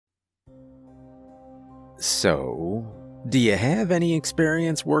So, do you have any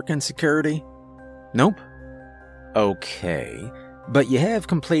experience working security? Nope. Okay, but you have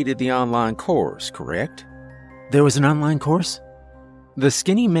completed the online course, correct? There was an online course? The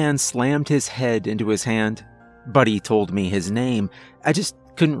skinny man slammed his head into his hand. Buddy told me his name. I just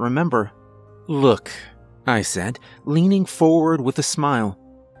couldn't remember. Look, I said, leaning forward with a smile.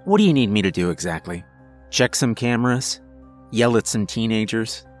 What do you need me to do exactly? Check some cameras? Yell at some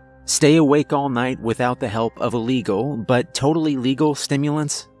teenagers? Stay awake all night without the help of illegal, but totally legal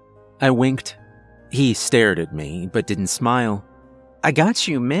stimulants? I winked. He stared at me, but didn't smile. I got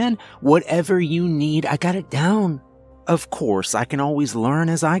you, man. Whatever you need, I got it down. Of course, I can always learn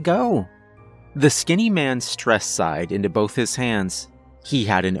as I go. The skinny man stressed sighed into both his hands. He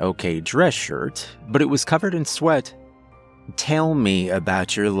had an okay dress shirt, but it was covered in sweat. Tell me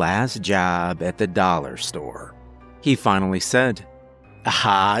about your last job at the dollar store, he finally said.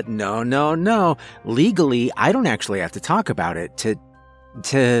 No. Legally, I don't actually have to talk about it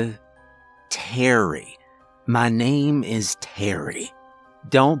to Teri. My name is Teri.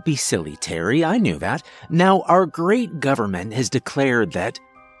 Don't be silly, Teri. I knew that. Now, our great government has declared that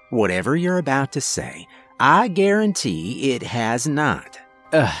whatever you're about to say, I guarantee it has not.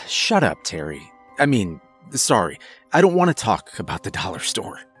 Shut up, Teri. Sorry. I don't want to talk about the dollar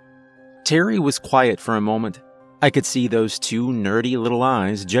store. Teri was quiet for a moment. I could see those two nerdy little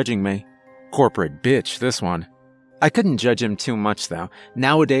eyes judging me. Corporate bitch, this one. I couldn't judge him too much, though.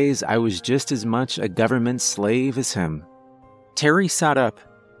 Nowadays, I was just as much a government slave as him. Teri sat up,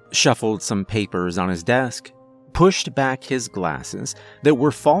 shuffled some papers on his desk, pushed back his glasses that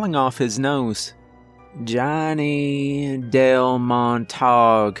were falling off his nose. Johnny Del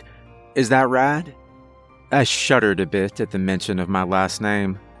Montag. Is that right? I shuddered a bit at the mention of my last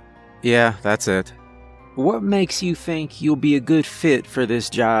name. Yeah, that's it. What makes you think you'll be a good fit for this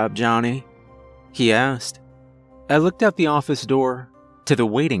job, Johnny? He asked. I looked out the office door to the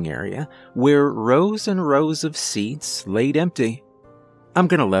waiting area where rows and rows of seats laid empty. I'm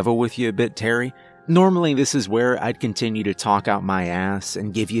gonna level with you a bit, Teri. Normally this is where I'd continue to talk out my ass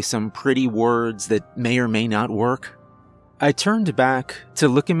and give you some pretty words that may or may not work. I turned back to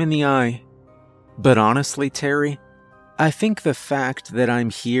look him in the eye. But honestly, Teri, I think the fact that I'm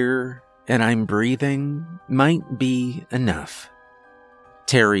here and I'm breathing might be enough.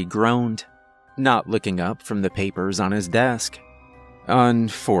 Teri groaned, not looking up from the papers on his desk.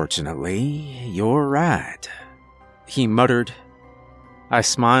 Unfortunately, you're right, he muttered. I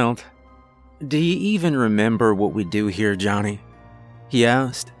smiled. Do you even remember what we do here, Johnny? He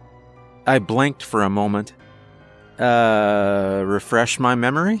asked. I blanked for a moment. Refresh my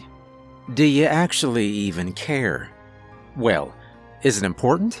memory? Do you actually even care? Well, is it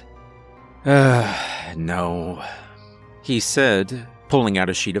important? No, he said, pulling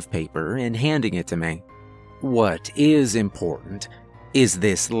out a sheet of paper and handing it to me. What is important is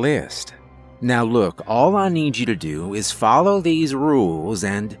this list. Now look, all I need you to do is follow these rules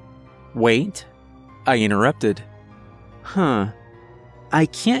and... Wait, I interrupted. I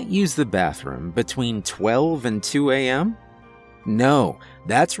can't use the bathroom between 12 and 2 a.m.? No,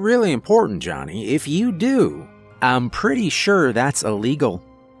 that's really important, Johnny. If you do, I'm pretty sure that's illegal.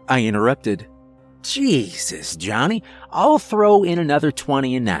 I interrupted. Jesus, Johnny, I'll throw in another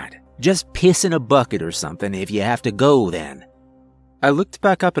 20 a night. Just piss in a bucket or something if you have to go then. I looked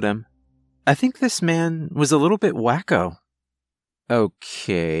back up at him. I think this man was a little bit wacko.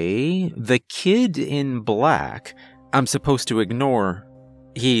 Okay, the kid in black I'm supposed to ignore.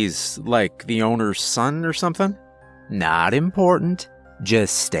 He's like the owner's son or something? Not important.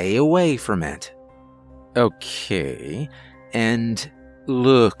 Just stay away from it. Okay, and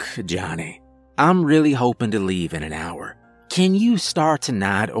look, Johnny, I'm really hoping to leave in an hour. Can you start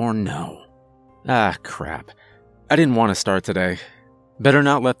tonight or no? Ah, crap. I didn't want to start today. Better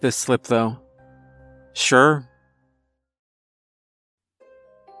not let this slip, though. Sure.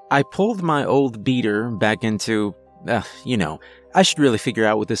 I pulled my old beater back into, I should really figure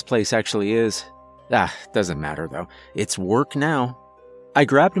out what this place actually is. Doesn't matter, though. It's work now. I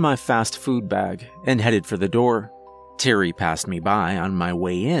grabbed my fast food bag and headed for the door. Teri passed me by on my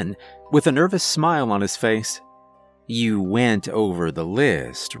way in with a nervous smile on his face. You went over the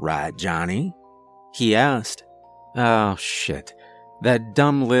list, right, Johnny? He asked. Oh, shit. That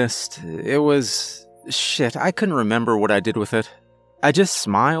dumb list, it was... Shit, I couldn't remember what I did with it. I just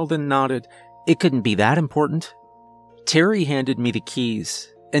smiled and nodded. It couldn't be that important. Teri handed me the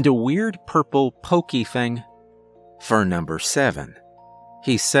keys and a weird purple pokey thing. For number 7.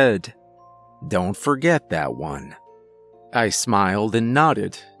 He said, don't forget that one. I smiled and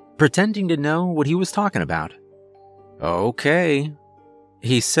nodded, pretending to know what he was talking about. Okay,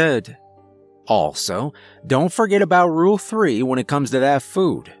 he said. Also, don't forget about Rule 3 when it comes to that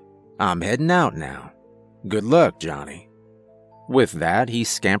food. I'm heading out now. Good luck, Johnny." With that, he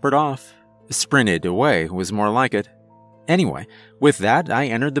scampered off. Sprinted away was more like it. Anyway, with that, I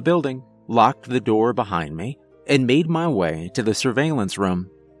entered the building, locked the door behind me, and made my way to the surveillance room.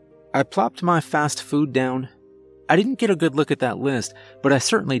 I plopped my fast food down. I didn't get a good look at that list, but I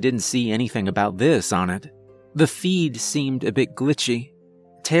certainly didn't see anything about this on it. The feed seemed a bit glitchy.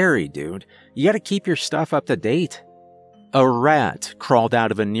 Teri, dude, you gotta keep your stuff up to date. A rat crawled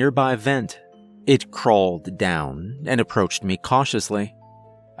out of a nearby vent. It crawled down and approached me cautiously.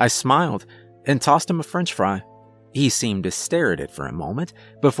 I smiled and tossed him a French fry. He seemed to stare at it for a moment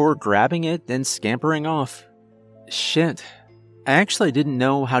before grabbing it and scampering off. Shit, I actually didn't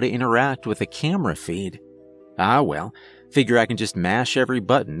know how to interact with a camera feed. Ah well, figure I can just mash every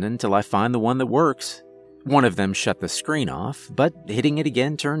button until I find the one that works. One of them shut the screen off, but hitting it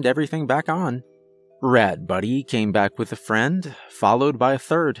again turned everything back on. Rat Buddy came back with a friend, followed by a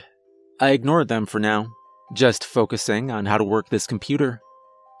third. I ignored them for now, just focusing on how to work this computer.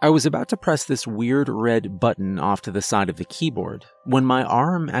 I was about to press this weird red button off to the side of the keyboard when my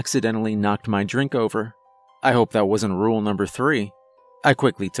arm accidentally knocked my drink over. I hope that wasn't rule number 3. I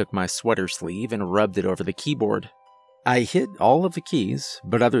quickly took my sweater sleeve and rubbed it over the keyboard. I hit all of the keys,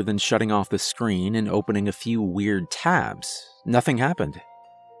 but other than shutting off the screen and opening a few weird tabs, nothing happened.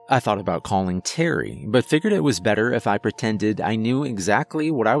 I thought about calling Teri, but figured it was better if I pretended I knew exactly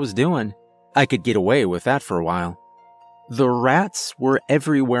what I was doing. I could get away with that for a while. The rats were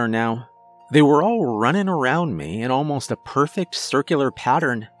everywhere now. They were all running around me in almost a perfect circular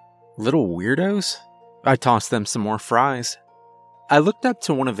pattern. Little weirdos. I tossed them some more fries. I looked up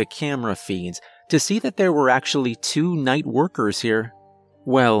to one of the camera feeds to see that there were actually 2 night workers here.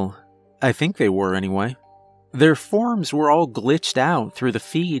 Well, I think they were anyway. Their forms were all glitched out through the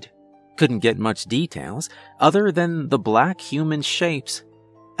feed. Couldn't get much details other than the black human shapes.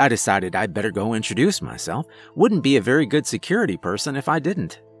 I decided I'd better go introduce myself. Wouldn't be a very good security person if I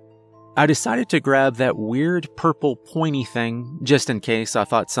didn't. I decided to grab that weird purple pointy thing just in case I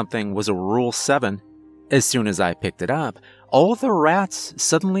thought something was a Rule 7. As soon as I picked it up, all the rats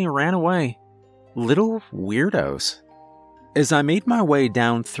suddenly ran away. Little weirdos. As I made my way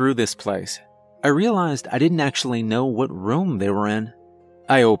down through this place, I realized I didn't actually know what room they were in.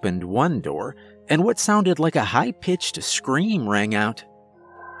 I opened one door, and what sounded like a high-pitched scream rang out.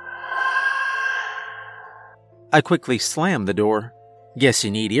 I quickly slammed the door. Guess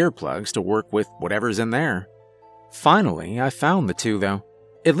you need earplugs to work with whatever's in there. Finally, I found the 2, though.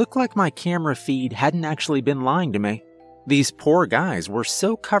 It looked like my camera feed hadn't actually been lying to me. These poor guys were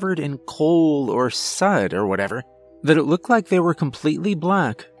so covered in coal or sud or whatever that it looked like they were completely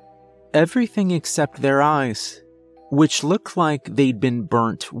black. Everything except their eyes, which looked like they'd been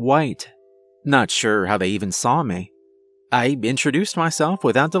burnt white. Not sure how they even saw me. I introduced myself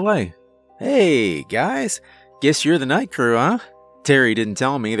without delay. "Hey, guys, guess you're the night crew, huh? Teri didn't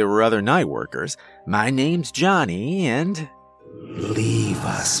tell me there were other night workers. My name's Johnny, and—" "Leave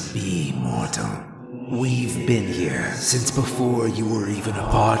us be, mortal. We've been here since before you were even a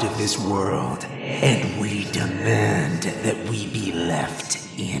part of this world, and we demand that we be left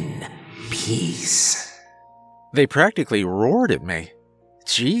in peace." They practically roared at me.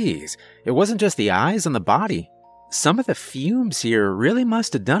 Jeez, it wasn't just the eyes and the body. Some of the fumes here really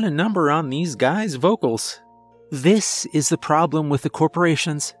must have done a number on these guys' vocals. This is the problem with the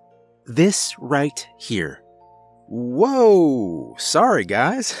corporations. This right here. Whoa, sorry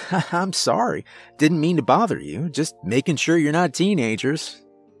guys, I'm sorry. Didn't mean to bother you, just making sure you're not teenagers.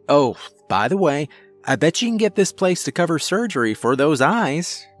 Oh, by the way, I bet you can get this place to cover surgery for those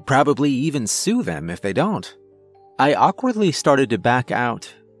eyes. Probably even sue them if they don't. I awkwardly started to back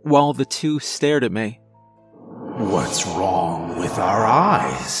out, while the 2 stared at me. "What's wrong with our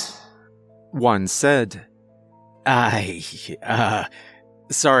eyes?" One said.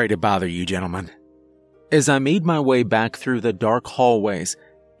 Sorry to bother you, gentlemen." As I made my way back through the dark hallways,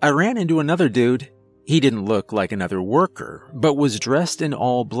 I ran into another dude. He didn't look like another worker, but was dressed in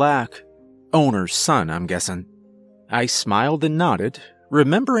all black. Owner's son, I'm guessing. I smiled and nodded,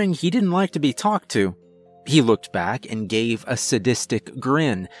 remembering he didn't like to be talked to. He looked back and gave a sadistic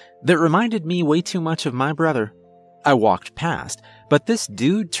grin that reminded me way too much of my brother. I walked past, but this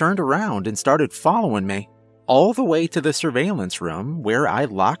dude turned around and started following me, all the way to the surveillance room where I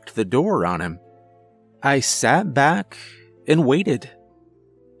locked the door on him. I sat back and waited.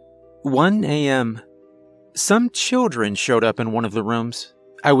 1 a.m. Some children showed up in one of the rooms.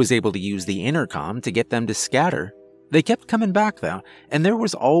 I was able to use the intercom to get them to scatter. They kept coming back though, and there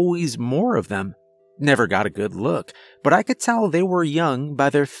was always more of them. Never got a good look, but I could tell they were young by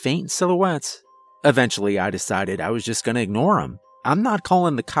their faint silhouettes. Eventually, I decided I was just going to ignore them. I'm not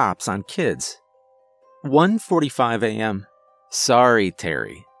calling the cops on kids. 1:45 a.m. Sorry,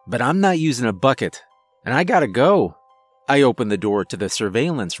 Teri, but I'm not using a bucket, and I gotta go. I opened the door to the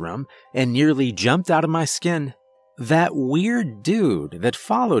surveillance room and nearly jumped out of my skin. That weird dude that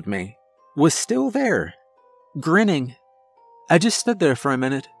followed me was still there, grinning. I just stood there for a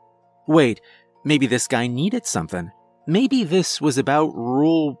minute. Wait, maybe this guy needed something. Maybe this was about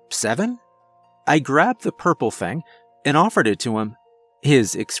Rule 7? I grabbed the purple thing and offered it to him.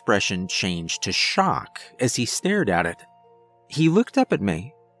 His expression changed to shock as he stared at it. He looked up at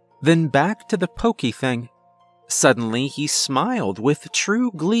me, then back to the pokey thing. Suddenly, he smiled with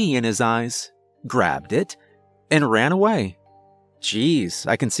true glee in his eyes, grabbed it, and ran away. Geez,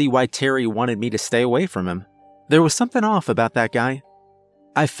 I can see why Teri wanted me to stay away from him. There was something off about that guy.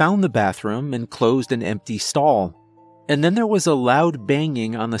 I found the bathroom and closed an empty stall, and then there was a loud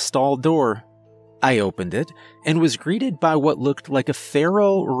banging on the stall door. I opened it and was greeted by what looked like a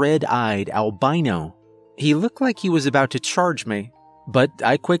feral, red-eyed albino. He looked like he was about to charge me, but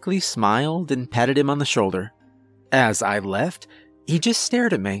I quickly smiled and patted him on the shoulder. As I left, he just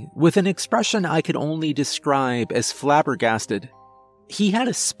stared at me with an expression I could only describe as flabbergasted. He had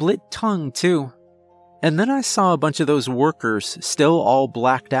a split tongue, too. And then I saw a bunch of those workers, still all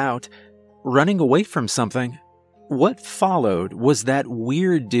blacked out, running away from something. What followed was that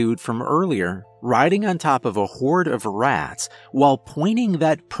weird dude from earlier, riding on top of a horde of rats while pointing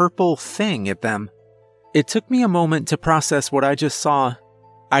that purple thing at them. It took me a moment to process what I just saw.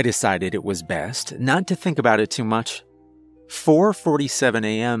 I decided it was best not to think about it too much. 4:47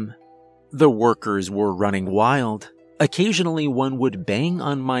 a.m. The workers were running wild. Occasionally one would bang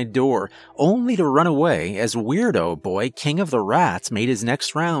on my door, only to run away as Weirdo Boy King of the Rats made his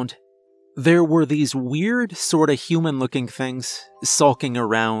next round. There were these weird, sorta human-looking things, sulking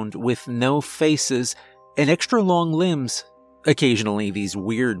around with no faces and extra long limbs. Occasionally these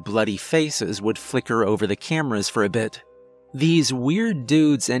weird bloody faces would flicker over the cameras for a bit. These weird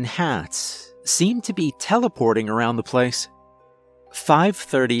dudes in hats seemed to be teleporting around the place.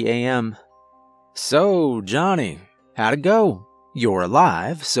 5:30 a.m. So, Johnny, how'd it go? You're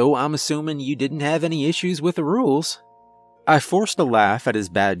alive, so I'm assuming you didn't have any issues with the rules. I forced a laugh at his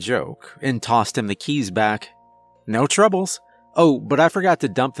bad joke and tossed him the keys back. No troubles. Oh, but I forgot to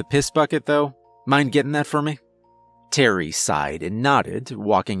dump the piss bucket, though. Mind getting that for me? Teri sighed and nodded,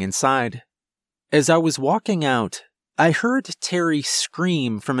 walking inside. As I was walking out, I heard Teri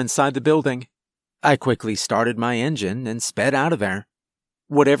scream from inside the building. I quickly started my engine and sped out of there.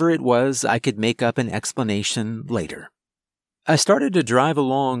 Whatever it was, I could make up an explanation later. I started to drive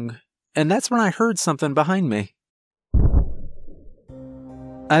along, and that's when I heard something behind me.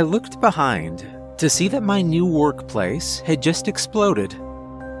 I looked behind to see that my new workplace had just exploded.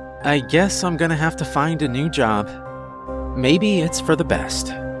 I guess I'm gonna have to find a new job. Maybe it's for the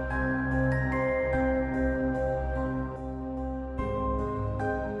best.